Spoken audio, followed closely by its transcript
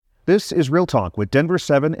This is Real Talk with Denver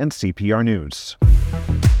 7 and CPR News.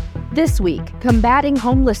 This week, combating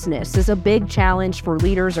homelessness is a big challenge for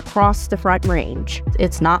leaders across the Front Range.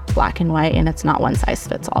 It's not black and white, and it's not one size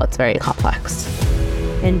fits all. It's very complex.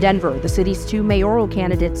 In Denver, the city's two mayoral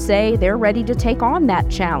candidates say they're ready to take on that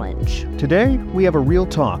challenge. Today, we have a real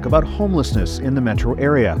talk about homelessness in the metro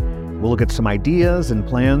area. We'll look at some ideas and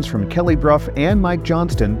plans from Kelly Bruff and Mike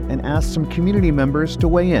Johnston and ask some community members to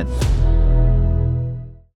weigh in.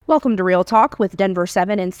 Welcome to Real Talk with Denver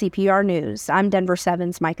 7 and CPR News. I'm Denver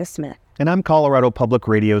 7's Micah Smith. And I'm Colorado Public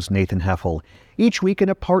Radio's Nathan Heffel. Each week in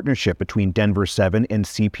a partnership between Denver 7 and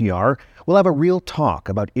CPR, we'll have a real talk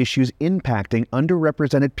about issues impacting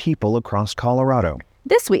underrepresented people across Colorado.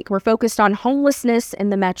 This week, we're focused on homelessness in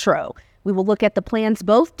the metro. We will look at the plans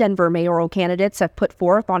both Denver mayoral candidates have put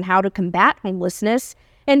forth on how to combat homelessness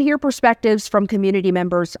and hear perspectives from community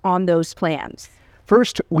members on those plans.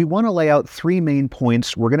 First, we want to lay out three main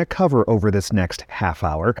points we're going to cover over this next half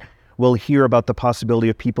hour. We'll hear about the possibility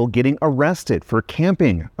of people getting arrested for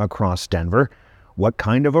camping across Denver, what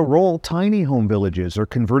kind of a role tiny home villages or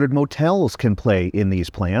converted motels can play in these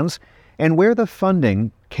plans, and where the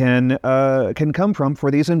funding can come from for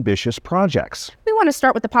these ambitious projects. We want to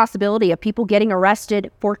start with the possibility of people getting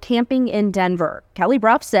arrested for camping in Denver. Kelly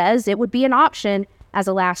Bruff says it would be an option as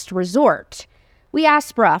a last resort. We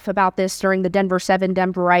asked Bruff about this during the Denver 7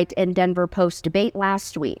 Denverite and Denver Post debate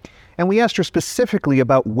last week. And we asked her specifically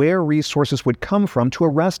about where resources would come from to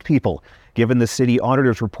arrest people, given the city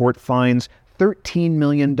auditor's report finds $13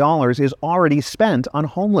 million is already spent on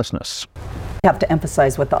homelessness. I have to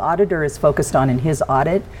emphasize what the auditor is focused on in his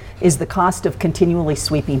audit is the cost of continually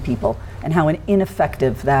sweeping people and how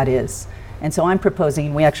ineffective that is. And so I'm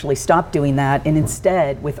proposing we actually stop doing that, and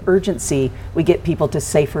instead, with urgency, we get people to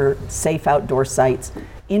safe outdoor sites,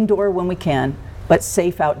 indoor when we can, but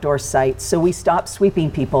safe outdoor sites. So we stop sweeping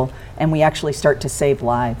people and we actually start to save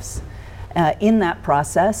lives. In that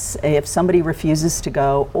process, if somebody refuses to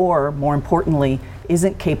go, or more importantly,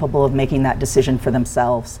 isn't capable of making that decision for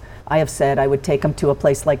themselves, I have said I would take them to a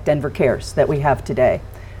place like Denver Cares that we have today.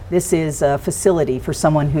 This is a facility for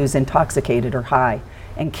someone who's intoxicated or high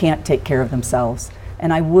and can't take care of themselves.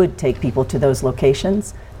 And I would take people to those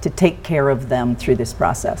locations to take care of them through this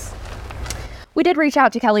process. We did reach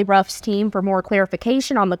out to Kelly Bruff's team for more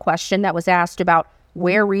clarification on the question that was asked about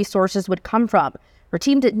where resources would come from. Her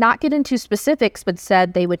team did not get into specifics, but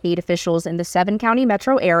said they would need officials in the 7-county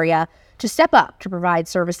metro area to step up to provide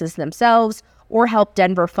services themselves or help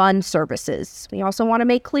Denver fund services. We also want to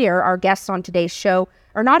make clear our guests on today's show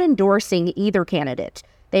are not endorsing either candidate.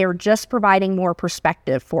 They are just providing more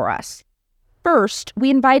perspective for us. First, we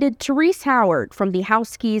invited Therese Howard from the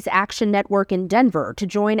House Keys Action Network in Denver to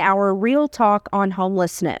join our Real Talk on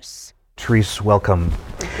homelessness. Therese, welcome.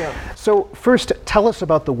 Thank you. So first, tell us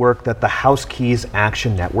about the work that the House Keys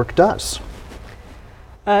Action Network does.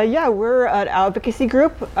 We're an advocacy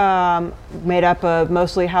group made up of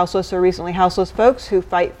mostly houseless or recently houseless folks who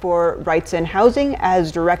fight for rights in housing as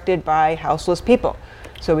directed by houseless people.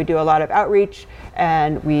 So we do a lot of outreach,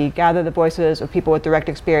 and we gather the voices of people with direct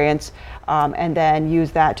experience and then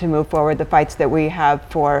use that to move forward the fights that we have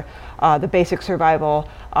for the basic survival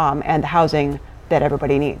and the housing that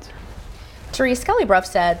everybody needs. Therese, Kelly Bruff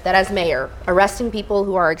said that as mayor, arresting people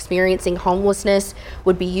who are experiencing homelessness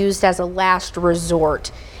would be used as a last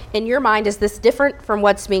resort. In your mind, is this different from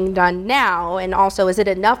what's being done now? And also, is it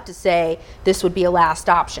enough to say this would be a last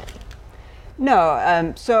option?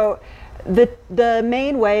 No. So the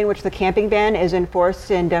main way in which the camping ban is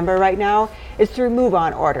enforced in Denver right now is through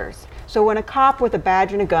move-on orders. So when a cop with a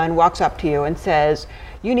badge and a gun walks up to you and says,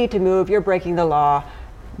 you need to move, you're breaking the law,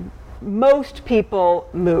 most people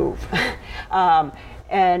move.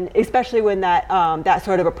 And especially when that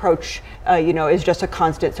sort of approach, is just a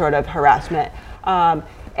constant sort of harassment.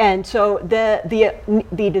 And so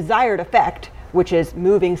the desired effect, which is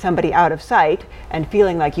moving somebody out of sight and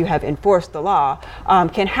feeling like you have enforced the law,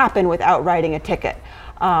 can happen without writing a ticket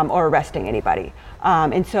or arresting anybody.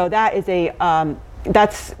 And so that is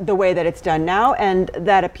that's the way that it's done now, and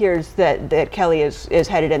that appears that Kelly is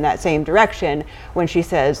headed in that same direction when she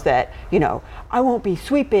says that, I won't be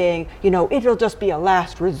sweeping, it'll just be a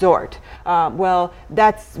last resort. Well,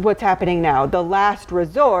 that's what's happening now. The last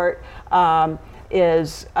resort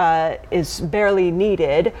is barely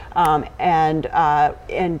needed,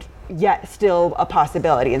 and yet still a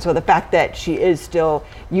possibility. And so the fact that she is still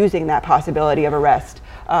using that possibility of arrest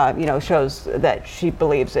shows that she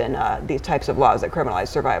believes in these types of laws that criminalize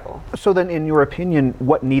survival. So then, in your opinion,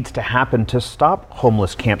 what needs to happen to stop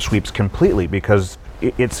homeless camp sweeps completely? Because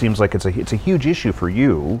it seems like it's a huge issue for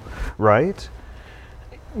you, right?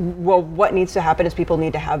 well, what needs to happen is people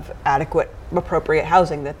need to have adequate, appropriate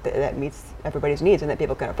housing that meets everybody's needs and that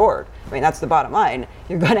people can afford. I mean, that's the bottom line.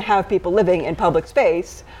 You're going to have people living in public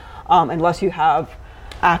space unless you have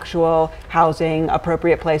actual housing,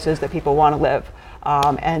 appropriate places that people want to live.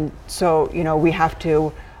 And so, we have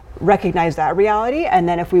to recognize that reality. And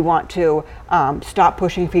then if we want to stop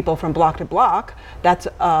pushing people from block to block,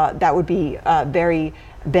 that would be very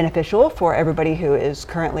beneficial for everybody who is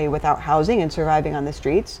currently without housing and surviving on the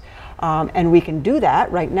streets. And we can do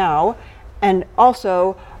that right now and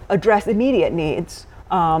also address immediate needs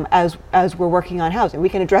as we're working on housing. We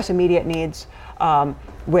can address immediate needs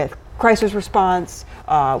with crisis response,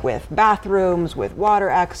 with bathrooms, with water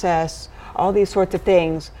access, all these sorts of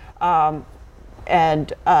things.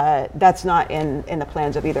 And that's not in the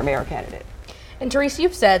plans of either mayor or candidate. And Therese,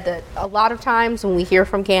 you've said that a lot of times when we hear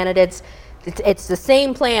from candidates, it's the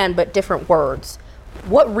same plan but different words.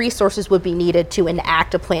 What resources would be needed to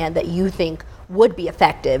enact a plan that you think would be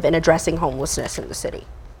effective in addressing homelessness in the city?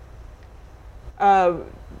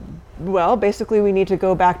 Well, basically we need to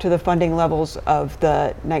go back to the funding levels of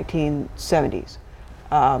the 1970s.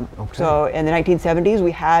 Okay. So in the 1970s,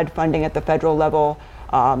 we had funding at the federal level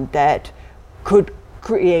that could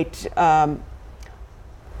create, I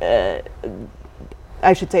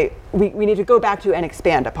should say, we need to go back to and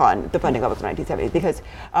expand upon the funding levels of the 1970s because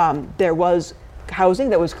there was housing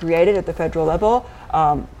that was created at the federal level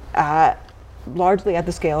largely at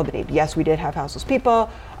the scale of the need. Yes, we did have houseless people,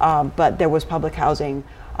 but there was public housing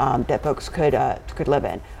that folks could live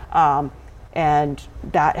in. And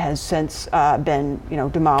that has since been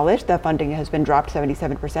demolished. That funding has been dropped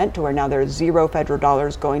 77% to where now there's zero federal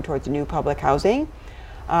dollars going towards new public housing.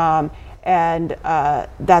 And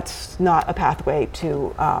that's not a pathway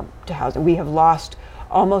to housing. We have lost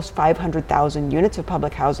almost 500,000 units of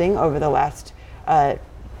public housing over the last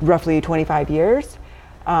roughly 25 years.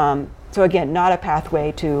 So again, not a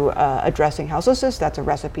pathway to addressing houselessness. That's a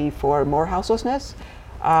recipe for more houselessness.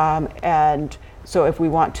 And so if we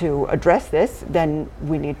want to address this, then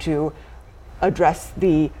we need to address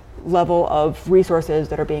the level of resources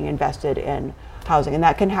that are being invested in housing. And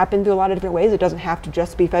that can happen through a lot of different ways. It doesn't have to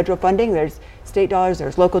just be federal funding. There's state dollars,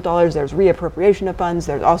 there's local dollars, there's reappropriation of funds,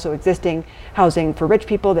 there's also existing housing for rich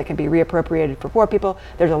people that can be reappropriated for poor people.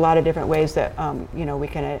 There's a lot of different ways that we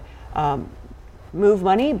can move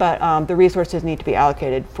money, but the resources need to be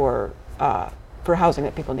allocated for housing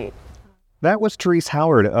that people need. That was Therese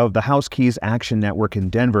Howard of the House Keys Action Network in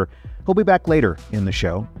Denver. He'll be back later in the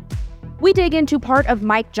show. We dig into part of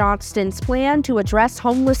Mike Johnston's plan to address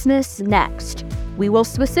homelessness next. We will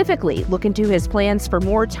specifically look into his plans for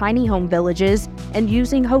more tiny home villages and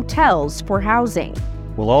using hotels for housing.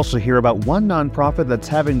 We'll also hear about one nonprofit that's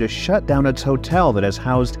having to shut down its hotel that has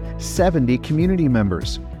housed 70 community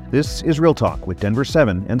members. This is Real Talk with Denver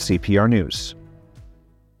 7 and CPR News.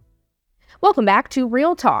 Welcome back to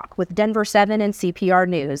Real Talk with Denver 7 and CPR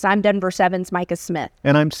News. I'm Denver 7's Micah Smith.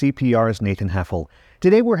 And I'm CPR's Nathan Heffel.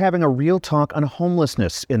 Today we're having a real talk on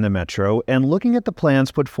homelessness in the metro and looking at the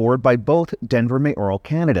plans put forward by both Denver mayoral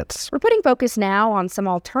candidates. We're putting focus now on some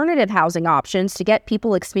alternative housing options to get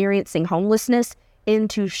people experiencing homelessness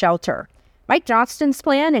into shelter. Mike Johnston's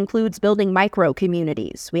plan includes building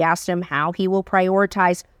micro-communities. We asked him how he will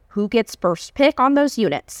prioritize who gets first pick on those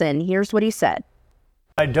units, and here's what he said.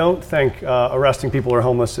 I don't think arresting people who are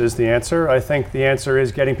homeless is the answer. I think the answer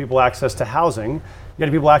is getting people access to housing,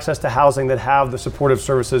 getting people access to housing that have the supportive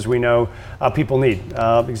services we know people need.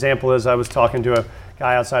 Example is I was talking to a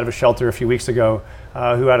guy outside of a shelter a few weeks ago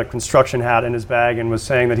who had a construction hat in his bag and was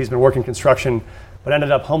saying that he's been working construction but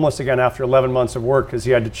ended up homeless again after 11 months of work because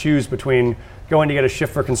he had to choose between going to get a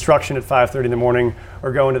shift for construction at 5:30 in the morning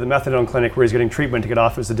or going to the methadone clinic where he's getting treatment to get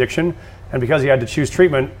off his addiction. And because he had to choose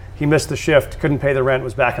treatment, he missed the shift, couldn't pay the rent,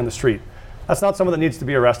 was back on the street. That's not someone that needs to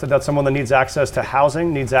be arrested. That's someone that needs access to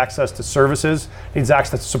housing, needs access to services, needs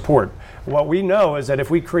access to support. What we know is that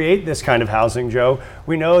if we create this kind of housing, Joe,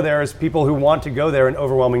 we know there's people who want to go there in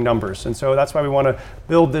overwhelming numbers. And so that's why we want to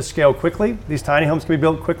build this scale quickly. These tiny homes can be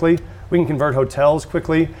built quickly. We can convert hotels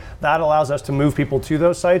quickly. That allows us to move people to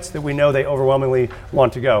those sites that we know they overwhelmingly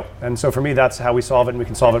want to go. And so for me, that's how we solve it, and we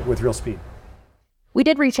can solve it with real speed. We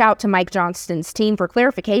did reach out to Mike Johnston's team for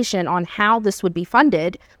clarification on how this would be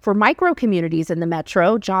funded. For micro-communities in the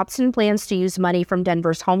metro, Johnston plans to use money from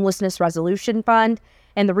Denver's Homelessness Resolution Fund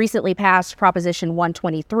and the recently passed Proposition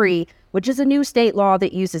 123, which is a new state law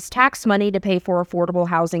that uses tax money to pay for affordable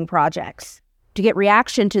housing projects. To get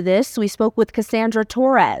reaction to this, we spoke with Cassandra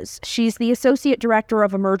Torres. She's the Associate Director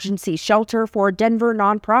of Emergency Shelter for a Denver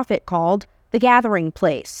nonprofit called The Gathering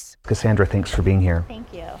Place. Cassandra, thanks for being here.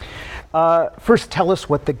 Thank you. First, tell us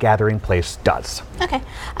what the Gathering Place does. Okay.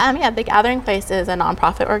 The Gathering Place is a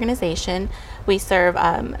nonprofit organization. We serve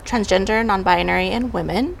transgender, non-binary, and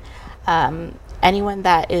women. Anyone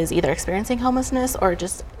that is either experiencing homelessness or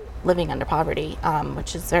just living under poverty,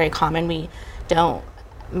 which is very common. We don't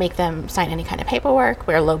make them sign any kind of paperwork.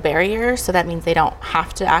 We're low barrier, so that means they don't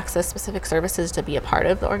have to access specific services to be a part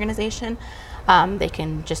of the organization. They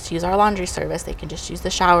can just use our laundry service, they can just use the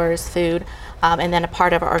showers, food, and then a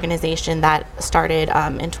part of our organization that started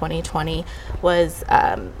in 2020 was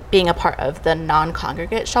being a part of the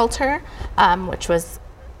non-congregate shelter, which was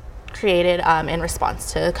created in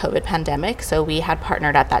response to the COVID pandemic. So we had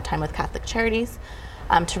partnered at that time with Catholic Charities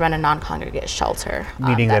to run a non-congregate shelter.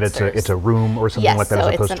 Meaning that it's a room or something like that, so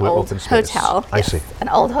as opposed to an open space. Hotel. I see. An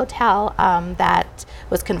old hotel that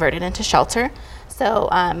was converted into shelter. So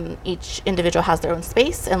each individual has their own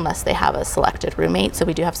space unless they have a selected roommate. So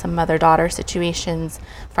we do have some mother-daughter situations,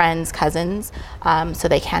 friends, cousins. So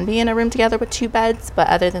they can be in a room together with 2 beds, but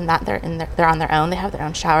other than that, they're on their own. They have their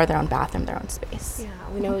own shower, their own bathroom, their own space.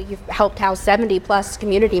 Yeah, we know you've helped house 70 plus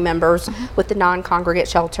community members with the non-congregate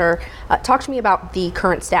shelter. Talk to me about the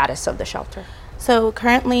current status of the shelter. So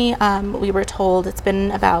currently, we were told it's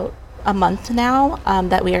been about a month now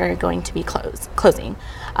that we are going to be closing.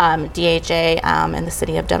 DHA and the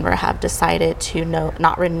city of Denver have decided to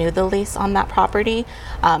not renew the lease on that property,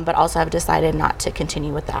 but also have decided not to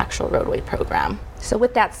continue with the actual roadway program. So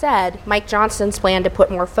with that said, Mike Johnston's plan to put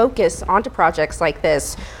more focus onto projects like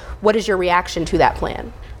this, what is your reaction to that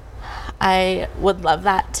plan? I would love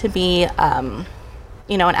that to be, an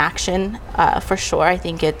action for sure. I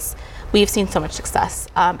think we've seen so much success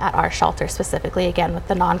at our shelter, specifically, again, with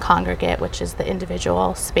the non-congregate, which is the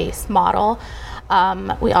individual space model.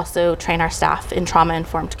 We also train our staff in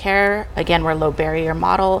trauma-informed care. Again, we're a low barrier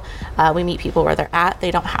model. We meet people where they're at.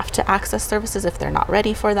 They don't have to access services if they're not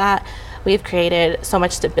ready for that. We've created so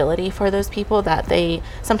much stability for those people that they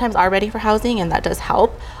sometimes are ready for housing, and that does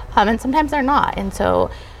help. And sometimes they're not. And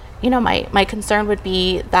so, my concern would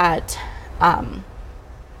be that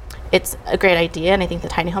it's a great idea, and I think the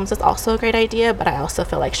tiny homes is also a great idea, but I also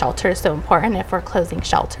feel like shelter is so important. If we're closing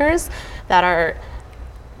shelters that are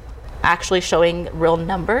actually showing real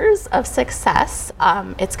numbers of success,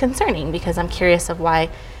 it's concerning, because I'm curious of why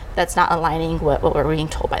that's not aligning what we're being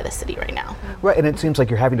told by the city right now. Right, and it seems like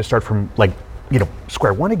you're having to start from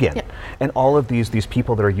square one again. Yep. And all of these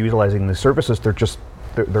people that are utilizing the services,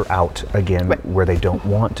 they're out again, right, where they don't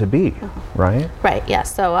want to be, right? Right,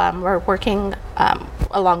 yes. So we're working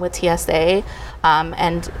along with TSA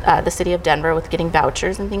and the city of Denver with getting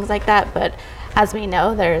vouchers and things like that. But as we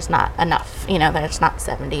know, there's not enough, there's not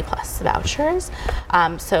 70 plus vouchers.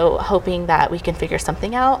 So hoping that we can figure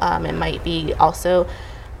something out. It might be also,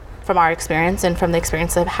 from our experience and from the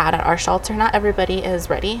experience I've had at our shelter, not everybody is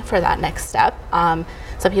ready for that next step. Some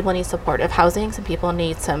people need supportive housing. Some people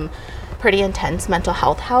need some pretty intense mental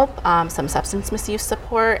health help, some substance misuse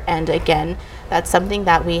support, and again, that's something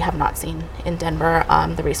that we have not seen in Denver,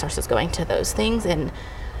 the resources going to those things. And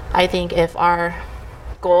I think if our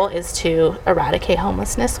goal is to eradicate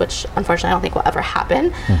homelessness, which unfortunately I don't think will ever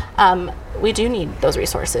happen, we do need those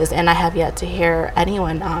resources. And I have yet to hear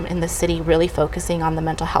anyone in the city really focusing on the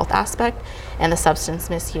mental health aspect and the substance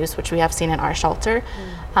misuse, which we have seen in our shelter,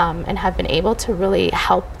 and have been able to really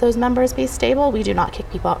help those members be stable. We do not kick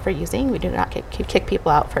people out for using. We do not kick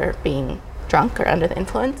people out for being drunk or under the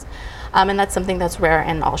influence. And that's something that's rare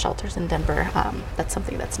in all shelters in Denver. That's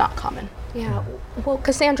something that's not common. Yeah. Well,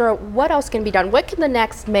 Cassandra, what else can be done? What can the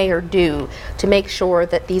next mayor do to make sure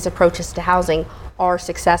that these approaches to housing are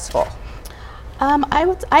successful?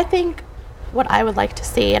 I think what I would like to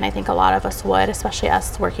see, and I think a lot of us would, especially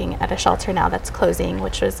us working at a shelter now that's closing,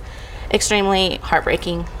 which was extremely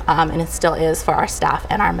heartbreaking, and it still is for our staff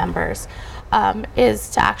and our members, is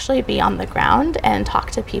to actually be on the ground and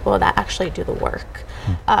talk to people that actually do the work.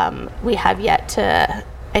 We have yet to,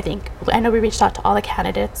 I know we reached out to all the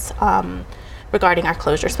candidates regarding our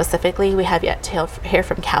closure specifically. We have yet to hear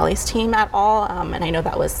from Callie's team at all, and I know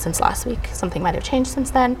that was since last week. Something might have changed since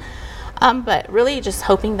then. But really just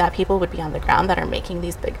hoping that people would be on the ground that are making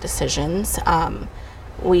these big decisions.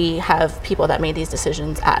 We have people that made these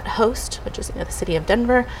decisions at Host, which is the city of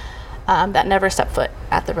Denver, that never stepped foot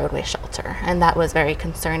at the roadway shelter. And that was very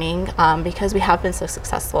concerning because we have been so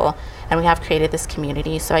successful and we have created this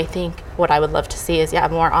community. So I think what I would love to see is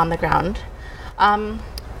more on the ground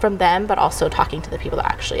from them, but also talking to the people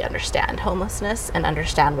that actually understand homelessness and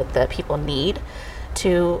understand what the people need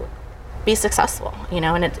to be successful,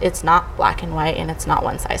 and it's not black and white, and it's not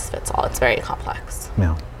one size fits all. It's very complex.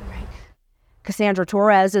 Yeah. Cassandra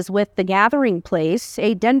Torres is with The Gathering Place,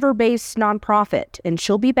 a Denver-based nonprofit, and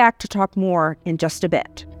she'll be back to talk more in just a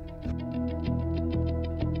bit.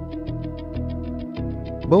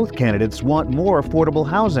 Both candidates want more affordable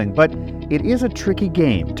housing, but it is a tricky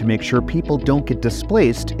game to make sure people don't get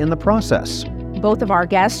displaced in the process. Both of our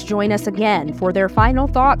guests join us again for their final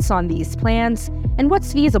thoughts on these plans and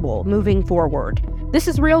what's feasible moving forward. This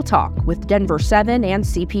is Real Talk with Denver 7 and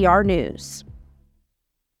CPR News.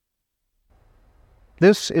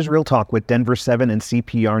 This is Real Talk with Denver 7 and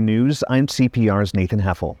CPR News. I'm CPR's Nathan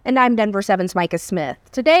Heffel. And I'm Denver 7's Micah Smith.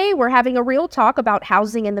 Today, we're having a real talk about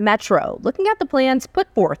housing in the metro, looking at the plans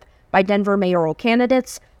put forth by Denver mayoral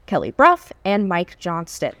candidates Kelly Brough and Mike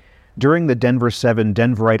Johnston. During the Denver 7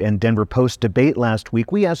 Denverite and Denver Post debate last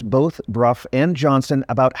week, we asked both Brough and Johnston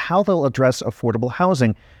about how they'll address affordable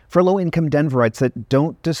housing for low-income Denverites that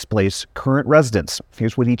don't displace current residents.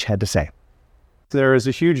 Here's what each had to say. There is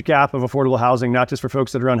a huge gap of affordable housing, not just for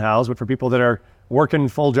folks that are unhoused, but for people that are working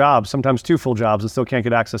full jobs, sometimes 2 full jobs, and still can't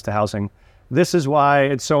get access to housing. This is why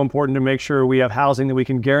it's so important to make sure we have housing that we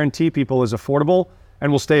can guarantee people is affordable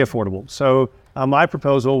and will stay affordable. So my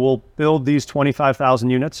proposal will build these 25,000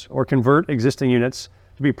 units or convert existing units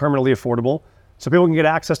to be permanently affordable so people can get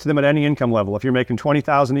access to them at any income level. If you're making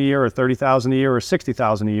 $20,000 a year or $30,000 a year or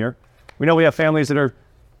 $60,000 a year, we know we have families that are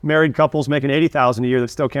married couples making $80,000 a year that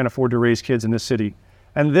still can't afford to raise kids in this city.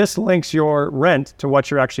 And this links your rent to what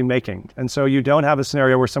you're actually making. And so you don't have a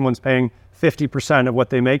scenario where someone's paying 50% of what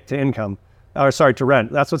they make to to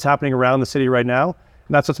rent. That's what's happening around the city right now.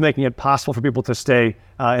 And that's what's making it possible for people to stay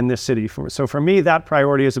in this city. So for me, that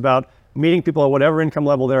priority is about meeting people at whatever income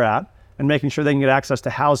level they're at and making sure they can get access to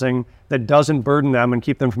housing that doesn't burden them and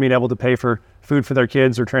keep them from being able to pay for food for their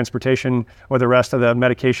kids or transportation or the rest of the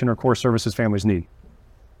medication or core services families need.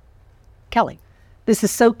 Kelly. This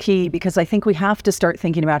is so key because I think we have to start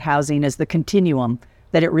thinking about housing as the continuum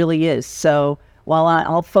that it really is. So while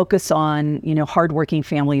I'll focus on, hardworking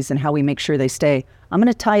families and how we make sure they stay, I'm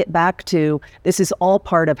going to tie it back to this is all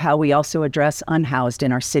part of how we also address unhoused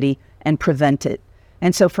in our city and prevent it.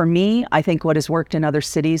 And so for me, I think what has worked in other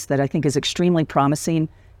cities that I think is extremely promising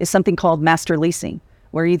is something called master leasing,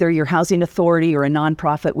 where either your housing authority or a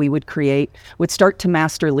nonprofit we would create would start to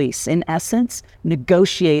master lease. In essence,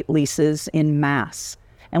 negotiate leases in mass.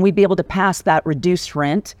 And we'd be able to pass that reduced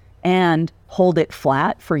rent and hold it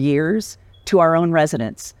flat for years to our own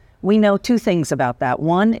residents. We know 2 things about that.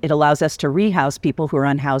 One, it allows us to rehouse people who are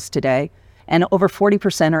unhoused today, and over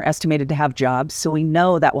 40% are estimated to have jobs, so we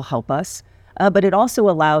know that will help us. But it also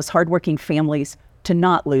allows hardworking families to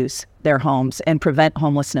not lose their homes and prevent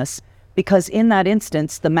homelessness. Because in that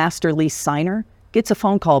instance, the master lease signer gets a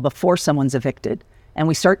phone call before someone's evicted, and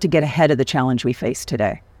we start to get ahead of the challenge we face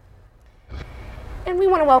today. And we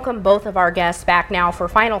want to welcome both of our guests back now for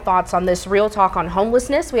final thoughts on this Real Talk on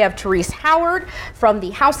homelessness. We have Therese Howard from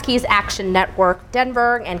the House Keys Action Network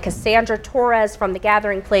Denver and Cassandra Torres from The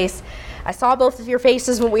Gathering Place. I saw both of your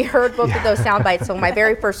faces when we heard both of those sound bites. So my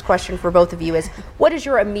very first question for both of you is, what is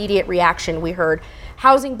your immediate reaction? We heard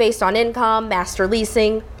housing based on income, master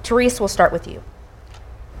leasing. Therese, we'll start with you.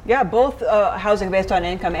 Yeah, both housing based on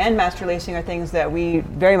income and master leasing are things that we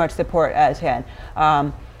very much support as HAN.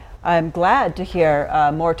 I'm glad to hear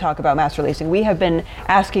more talk about master leasing. We have been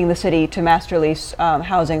asking the city to master lease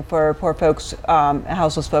housing for poor folks,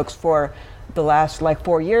 houseless folks for the last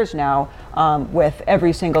 4 years now, with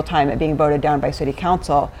every single time it being voted down by city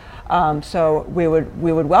council. So we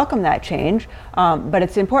would welcome that change. But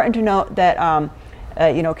it's important to note that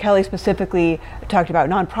Kelly specifically talked about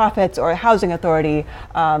nonprofits or a housing authority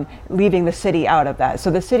leaving the city out of that.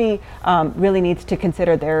 So the city really needs to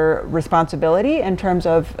consider their responsibility in terms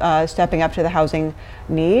of stepping up to the housing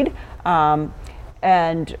need.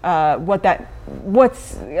 And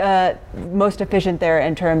what's most efficient there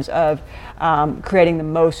in terms of creating the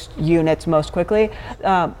most units most quickly.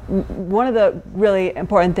 One of the really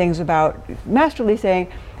important things about master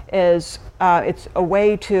leasing is it's a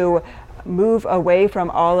way to move away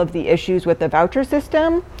from all of the issues with the voucher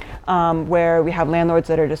system, where we have landlords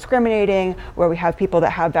that are discriminating, where we have people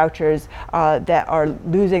that have vouchers that are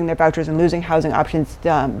losing their vouchers and losing housing options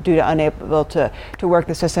due to unable to work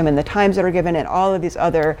the system in the times that are given, and all of these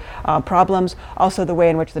other problems. Also the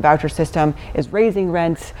way in which the voucher system is raising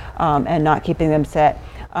rents and not keeping them set.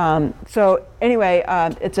 So anyway,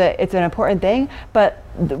 it's an important thing, but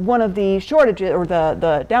one of the shortages or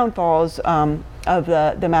the downfalls of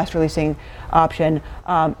the master leasing option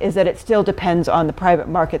is that it still depends on the private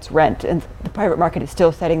market's rent, and the private market is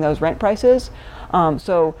still setting those rent prices.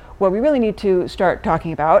 So what we really need to start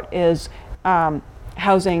talking about is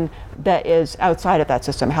housing that is outside of that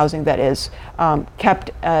system, housing that is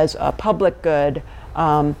kept as a public good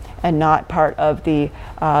and not part of the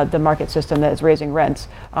market system that is raising rents.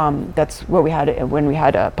 That's what we had when we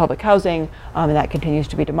had public housing, and that continues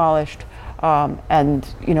to be demolished. And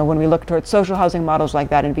when we look towards social housing models like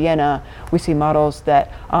that in Vienna, we see models that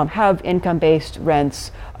have income-based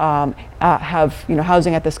rents, have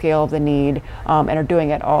housing at the scale of the need, and are doing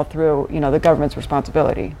it all through the government's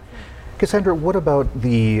responsibility. Cassandra, what about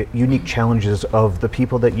the unique challenges of the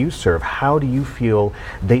people that you serve? How do you feel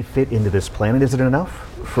they fit into this plan, and is it enough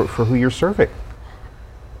for who you're serving?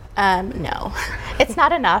 No, it's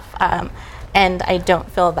not enough, and I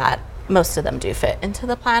don't feel that most of them do fit into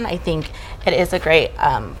the plan. I think it is a great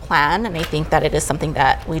plan, and I think that it is something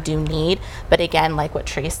that we do need. But again, like what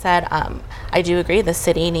Trace said, I do agree the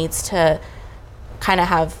city needs to kind of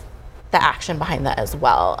have the action behind that as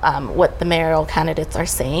well. What the mayoral candidates are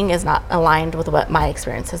saying is not aligned with what my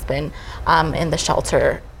experience has been in the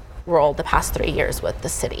shelter role the past 3 years with the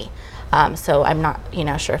city. So I'm not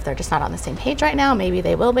sure if they're just not on the same page right now. Maybe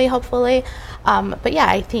they will be, hopefully. But yeah,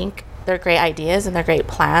 I think they're great ideas and they're great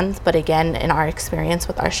plans. But again, in our experience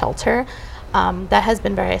with our shelter, that has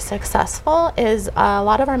been very successful is a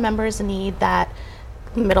lot of our members need that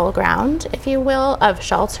middle ground, if you will, of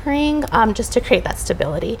sheltering, just to create that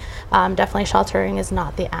stability. Definitely sheltering is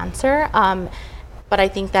not the answer, but I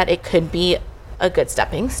think that it could be a good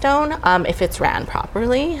stepping stone if it's ran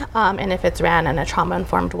properly, and if it's ran in a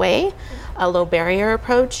trauma-informed way, a low barrier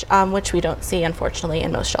approach, which we don't see, unfortunately,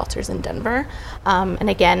 in most shelters in Denver. And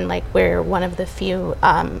again, we're one of the few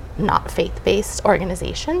not faith-based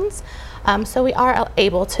organizations, so we are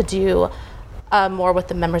able to do more with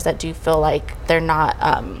the members that do feel like they're not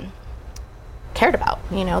cared about.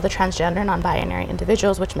 The transgender, non-binary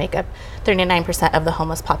individuals, which make up 39% of the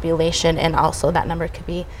homeless population, and also that number could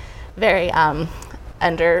be very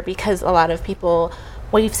under, because a lot of people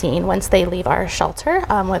we've seen once they leave our shelter,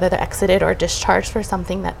 whether they're exited or discharged for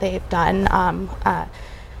something that they've done,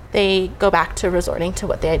 they go back to resorting to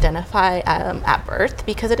what they identify at birth,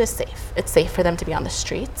 because it is safe. It's safe for them to be on the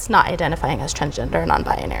streets, not identifying as transgender or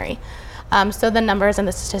non-binary. So the numbers and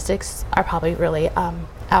the statistics are probably really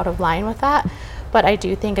out of line with that. But I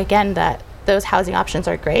do think, again, that those housing options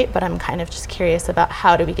are great, but I'm kind of just curious about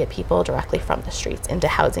how do we get people directly from the streets into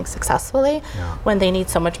housing successfully when they need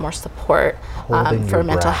so much more support for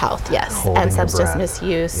mental health, and substance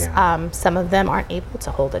misuse. Some of them aren't able to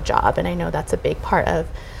hold a job, and I know that's a big part of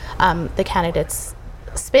the candidates'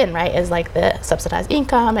 spin, right, is the subsidized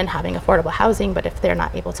income and having affordable housing, but if they're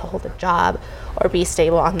not able to hold a job or be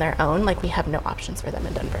stable on their own, we have no options for them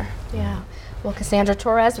in Denver. Yeah. Well, Cassandra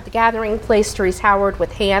Torres with The Gathering Place, Therese Howard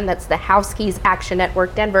with HAN, that's the House Keys Action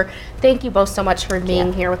Network Denver. Thank you both so much for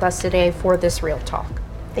being here with us today for this Real Talk.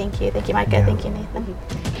 Thank you. Thank you, Micah. Thank you, Nathan.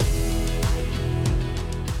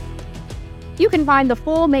 You can find the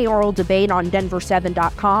full mayoral debate on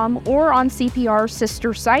denver7.com or on CPR's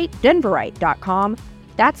sister site, denverite.com.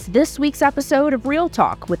 That's this week's episode of Real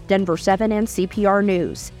Talk with Denver 7 and CPR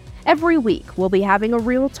News. Every week, we'll be having a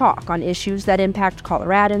real talk on issues that impact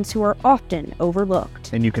Coloradans who are often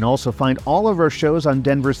overlooked. And you can also find all of our shows on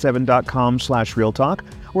denver7.com/realtalk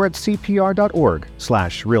or at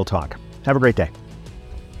cpr.org/realtalk. Have a great day.